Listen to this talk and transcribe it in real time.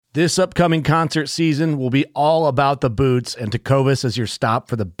This upcoming concert season will be all about the boots, and Tecovas is your stop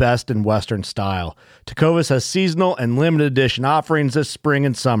for the best in Western style. Tecovas has seasonal and limited edition offerings this spring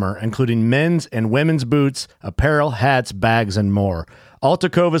and summer, including men's and women's boots, apparel, hats, bags, and more. All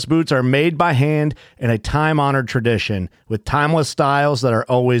Tecovas boots are made by hand in a time-honored tradition with timeless styles that are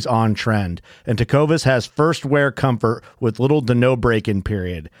always on trend. And Tecovas has first wear comfort with little to no break-in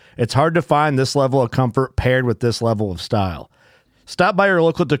period. It's hard to find this level of comfort paired with this level of style. Stop by your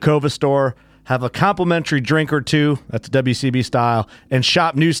local Tecovas store, have a complimentary drink or two, that's WCB style, and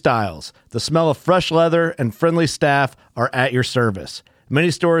shop new styles. The smell of fresh leather and friendly staff are at your service. Many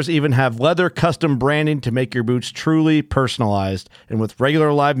stores even have leather custom branding to make your boots truly personalized. And with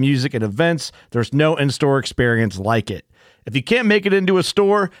regular live music and events, there's no in-store experience like it. If you can't make it into a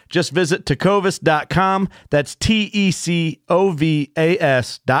store, just visit tecovas.com. That's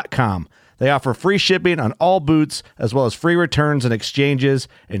TECOVAS.com. They offer free shipping on all boots, as well as free returns and exchanges,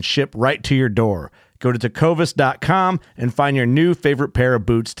 and ship right to your door. Go to tecovas.com and find your new favorite pair of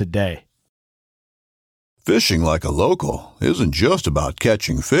boots today. Fishing like a local isn't just about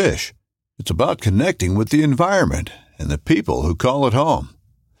catching fish. It's about connecting with the environment and the people who call it home.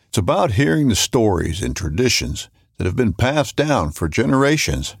 It's about hearing the stories and traditions that have been passed down for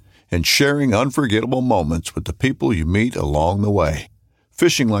generations and sharing unforgettable moments with the people you meet along the way.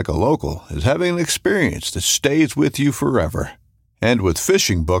 Fishing like a local is having an experience that stays with you forever. And with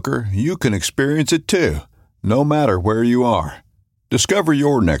Fishing Booker, you can experience it too, no matter where you are. Discover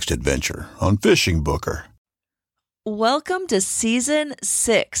your next adventure on Fishing Booker. Welcome to Season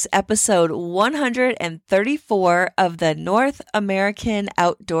 6, Episode 134 of the North American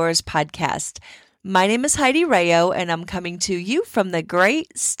Outdoors Podcast. My name is Heidi Rayo, and I'm coming to you from the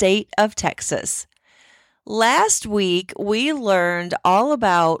great state of Texas. Last week, we learned all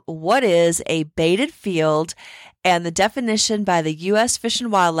about what is a baited field and the definition by the U.S. Fish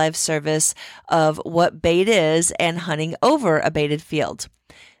and Wildlife Service of what bait is and hunting over a baited field.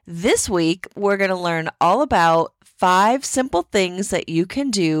 This week, we're going to learn all about 5 simple things that you can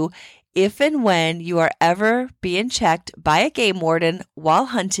do if and when you are ever being checked by a game warden while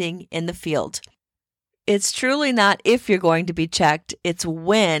hunting in the field. It's truly not if you're going to be checked, it's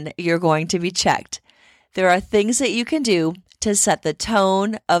when you're going to be checked. There are things that you can do to set the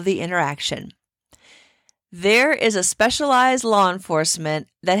tone of the interaction. There is a specialized law enforcement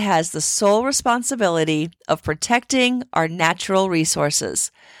that has the sole responsibility of protecting our natural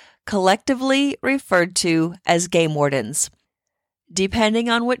resources, collectively referred to as game wardens. Depending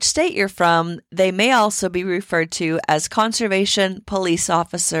on which state you're from, they may also be referred to as conservation police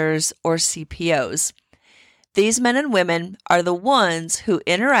officers or CPOs. These men and women are the ones who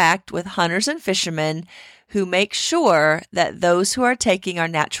interact with hunters and fishermen who make sure that those who are taking our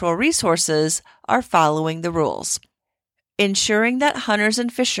natural resources are following the rules. Ensuring that hunters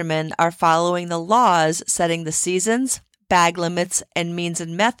and fishermen are following the laws setting the seasons, bag limits, and means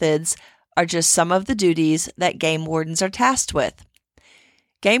and methods are just some of the duties that game wardens are tasked with.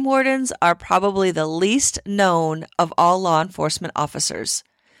 Game wardens are probably the least known of all law enforcement officers.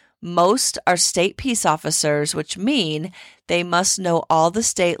 Most are state peace officers, which mean they must know all the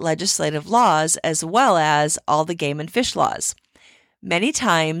state legislative laws as well as all the game and fish laws. Many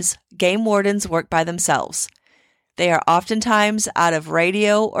times, game wardens work by themselves. They are oftentimes out of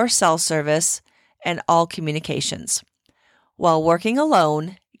radio or cell service and all communications. While working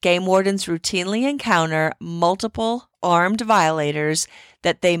alone, game wardens routinely encounter multiple armed violators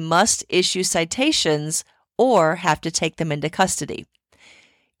that they must issue citations or have to take them into custody.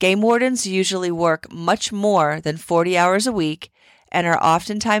 Game wardens usually work much more than 40 hours a week and are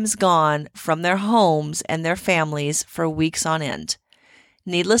oftentimes gone from their homes and their families for weeks on end.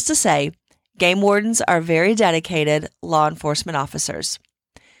 Needless to say, game wardens are very dedicated law enforcement officers.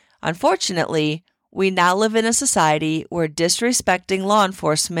 Unfortunately, we now live in a society where disrespecting law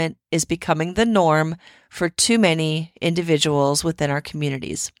enforcement is becoming the norm for too many individuals within our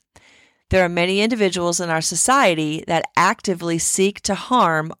communities. There are many individuals in our society that actively seek to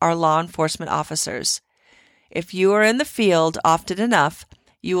harm our law enforcement officers. If you are in the field often enough,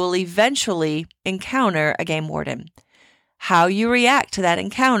 you will eventually encounter a game warden. How you react to that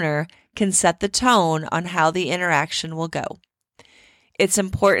encounter can set the tone on how the interaction will go. It's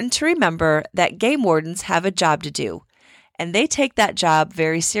important to remember that game wardens have a job to do, and they take that job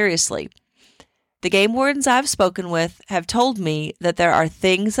very seriously. The game wardens I've spoken with have told me that there are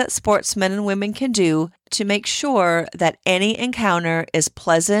things that sportsmen and women can do to make sure that any encounter is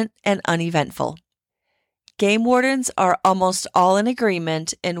pleasant and uneventful. Game wardens are almost all in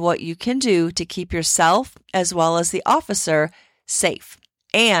agreement in what you can do to keep yourself as well as the officer safe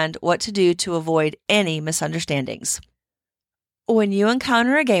and what to do to avoid any misunderstandings. When you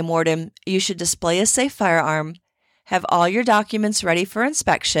encounter a game warden, you should display a safe firearm, have all your documents ready for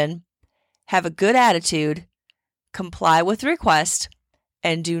inspection, have a good attitude, comply with the request,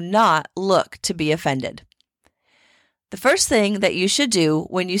 and do not look to be offended. The first thing that you should do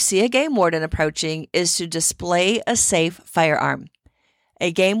when you see a game warden approaching is to display a safe firearm.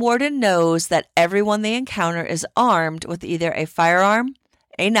 A game warden knows that everyone they encounter is armed with either a firearm,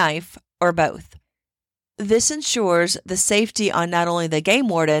 a knife, or both. This ensures the safety on not only the game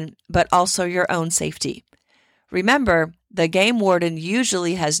warden, but also your own safety. Remember, the game warden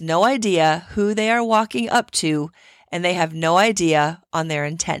usually has no idea who they are walking up to, and they have no idea on their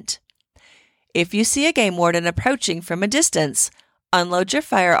intent. If you see a game warden approaching from a distance, unload your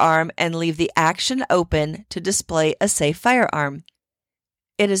firearm and leave the action open to display a safe firearm.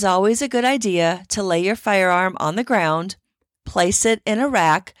 It is always a good idea to lay your firearm on the ground, place it in a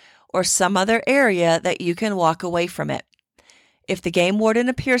rack, or some other area that you can walk away from it. If the game warden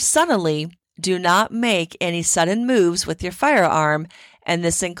appears suddenly, do not make any sudden moves with your firearm, and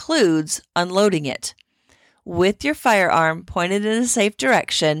this includes unloading it. With your firearm pointed in a safe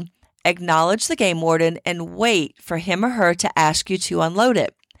direction, acknowledge the game warden and wait for him or her to ask you to unload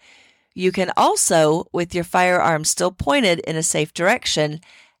it. You can also, with your firearm still pointed in a safe direction,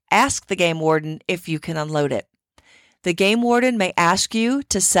 ask the game warden if you can unload it. The game warden may ask you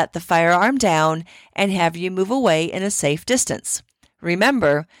to set the firearm down and have you move away in a safe distance.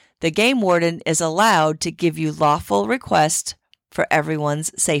 Remember, the game warden is allowed to give you lawful requests for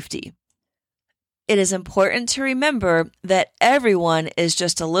everyone's safety. It is important to remember that everyone is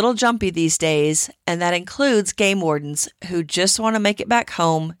just a little jumpy these days, and that includes game wardens who just want to make it back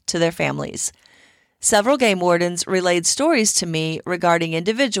home to their families. Several game wardens relayed stories to me regarding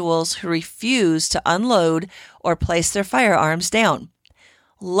individuals who refuse to unload or place their firearms down.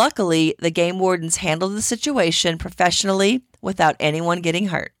 Luckily, the game wardens handled the situation professionally without anyone getting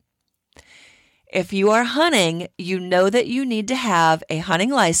hurt. If you are hunting, you know that you need to have a hunting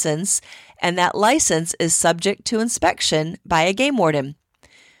license, and that license is subject to inspection by a game warden.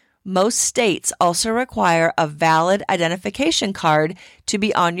 Most states also require a valid identification card to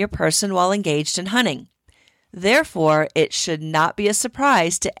be on your person while engaged in hunting. Therefore, it should not be a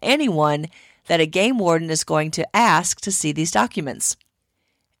surprise to anyone that a game warden is going to ask to see these documents.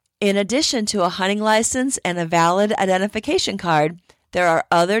 In addition to a hunting license and a valid identification card, there are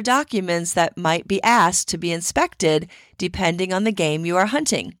other documents that might be asked to be inspected depending on the game you are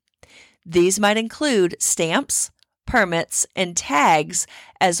hunting. These might include stamps, permits, and tags,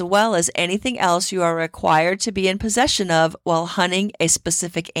 as well as anything else you are required to be in possession of while hunting a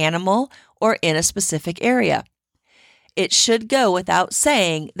specific animal or in a specific area. It should go without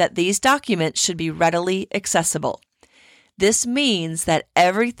saying that these documents should be readily accessible. This means that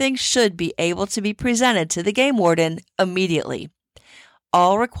everything should be able to be presented to the game warden immediately.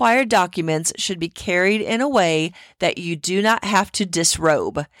 All required documents should be carried in a way that you do not have to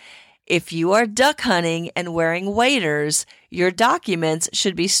disrobe. If you are duck hunting and wearing waders, your documents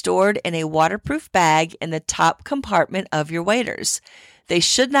should be stored in a waterproof bag in the top compartment of your waders. They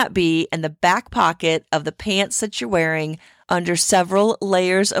should not be in the back pocket of the pants that you're wearing under several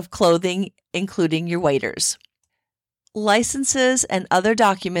layers of clothing, including your waders. Licenses and other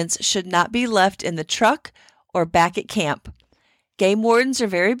documents should not be left in the truck or back at camp. Game wardens are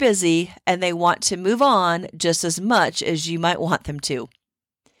very busy and they want to move on just as much as you might want them to.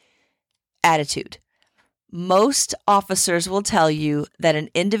 Attitude. Most officers will tell you that an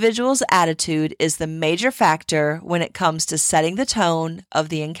individual's attitude is the major factor when it comes to setting the tone of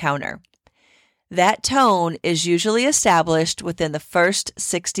the encounter. That tone is usually established within the first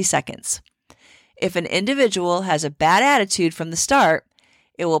 60 seconds. If an individual has a bad attitude from the start,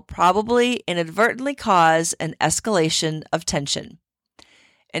 it will probably inadvertently cause an escalation of tension.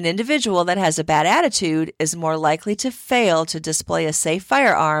 An individual that has a bad attitude is more likely to fail to display a safe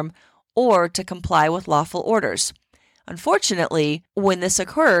firearm or to comply with lawful orders. Unfortunately, when this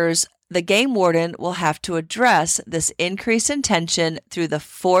occurs, the game warden will have to address this increase in tension through the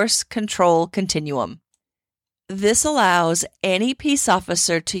force control continuum. This allows any peace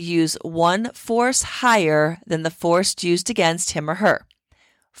officer to use one force higher than the force used against him or her.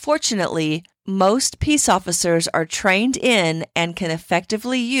 Fortunately, most peace officers are trained in and can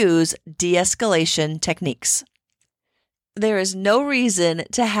effectively use de-escalation techniques. There is no reason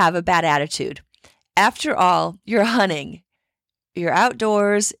to have a bad attitude. After all, you're hunting. You're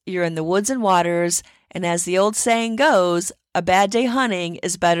outdoors, you're in the woods and waters, and as the old saying goes, a bad day hunting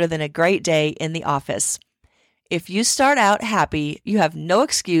is better than a great day in the office. If you start out happy, you have no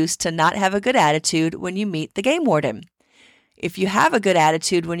excuse to not have a good attitude when you meet the game warden. If you have a good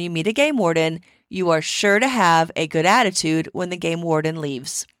attitude when you meet a game warden, you are sure to have a good attitude when the game warden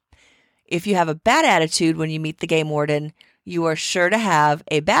leaves. If you have a bad attitude when you meet the game warden, you are sure to have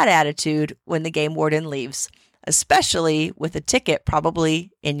a bad attitude when the game warden leaves, especially with a ticket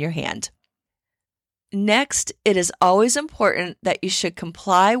probably in your hand. Next, it is always important that you should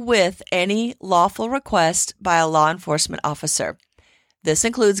comply with any lawful request by a law enforcement officer. This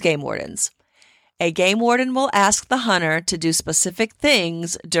includes game wardens. A game warden will ask the hunter to do specific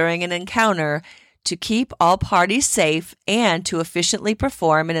things during an encounter to keep all parties safe and to efficiently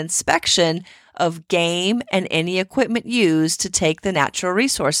perform an inspection of game and any equipment used to take the natural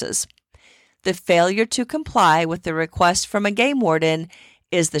resources. The failure to comply with the request from a game warden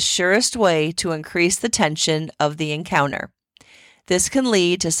is the surest way to increase the tension of the encounter. This can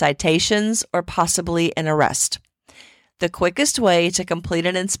lead to citations or possibly an arrest. The quickest way to complete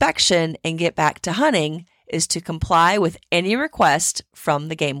an inspection and get back to hunting is to comply with any request from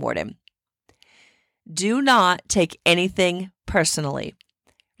the game warden. Do not take anything personally.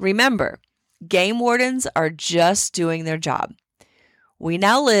 Remember, game wardens are just doing their job. We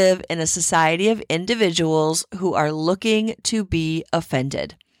now live in a society of individuals who are looking to be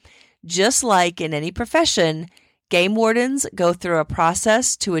offended. Just like in any profession, game wardens go through a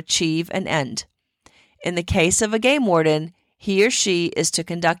process to achieve an end. In the case of a game warden, he or she is to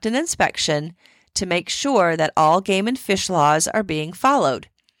conduct an inspection to make sure that all game and fish laws are being followed.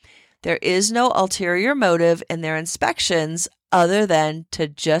 There is no ulterior motive in their inspections other than to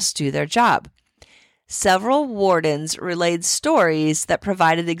just do their job. Several wardens relayed stories that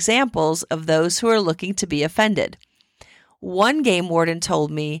provided examples of those who are looking to be offended. One game warden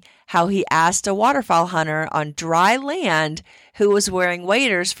told me how he asked a waterfowl hunter on dry land who was wearing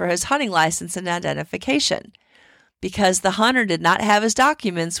waders for his hunting license and identification. Because the hunter did not have his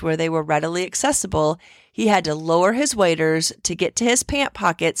documents where they were readily accessible, he had to lower his waders to get to his pant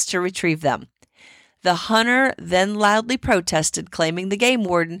pockets to retrieve them. The hunter then loudly protested, claiming the game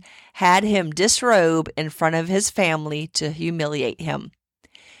warden had him disrobe in front of his family to humiliate him.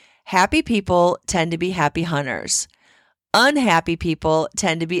 Happy people tend to be happy hunters. Unhappy people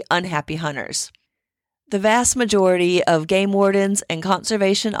tend to be unhappy hunters. The vast majority of game wardens and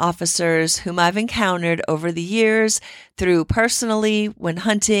conservation officers whom I've encountered over the years, through personally when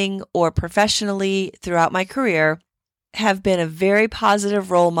hunting or professionally throughout my career, have been a very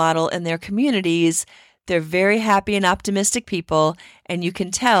positive role model in their communities. They're very happy and optimistic people, and you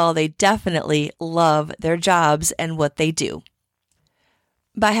can tell they definitely love their jobs and what they do.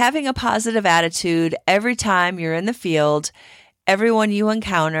 By having a positive attitude every time you're in the field, everyone you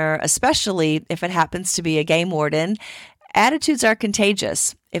encounter, especially if it happens to be a game warden, attitudes are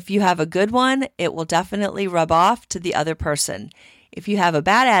contagious. If you have a good one, it will definitely rub off to the other person. If you have a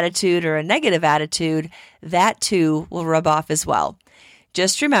bad attitude or a negative attitude, that too will rub off as well.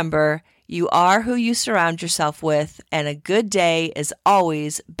 Just remember, you are who you surround yourself with, and a good day is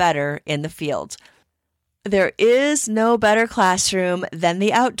always better in the field. There is no better classroom than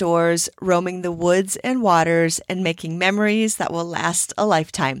the outdoors, roaming the woods and waters and making memories that will last a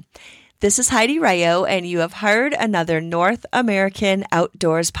lifetime. This is Heidi Rayo, and you have heard another North American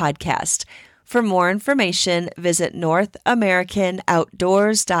Outdoors podcast. For more information, visit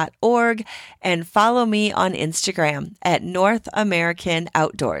NorthAmericanOutdoors.org and follow me on Instagram at North American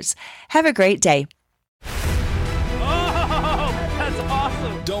Outdoors. Have a great day.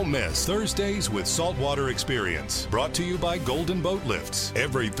 Don't miss Thursdays with Saltwater Experience, brought to you by Golden Boat Lifts,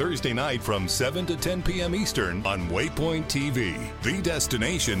 every Thursday night from 7 to 10 p.m. Eastern on Waypoint TV, the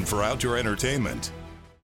destination for outdoor entertainment.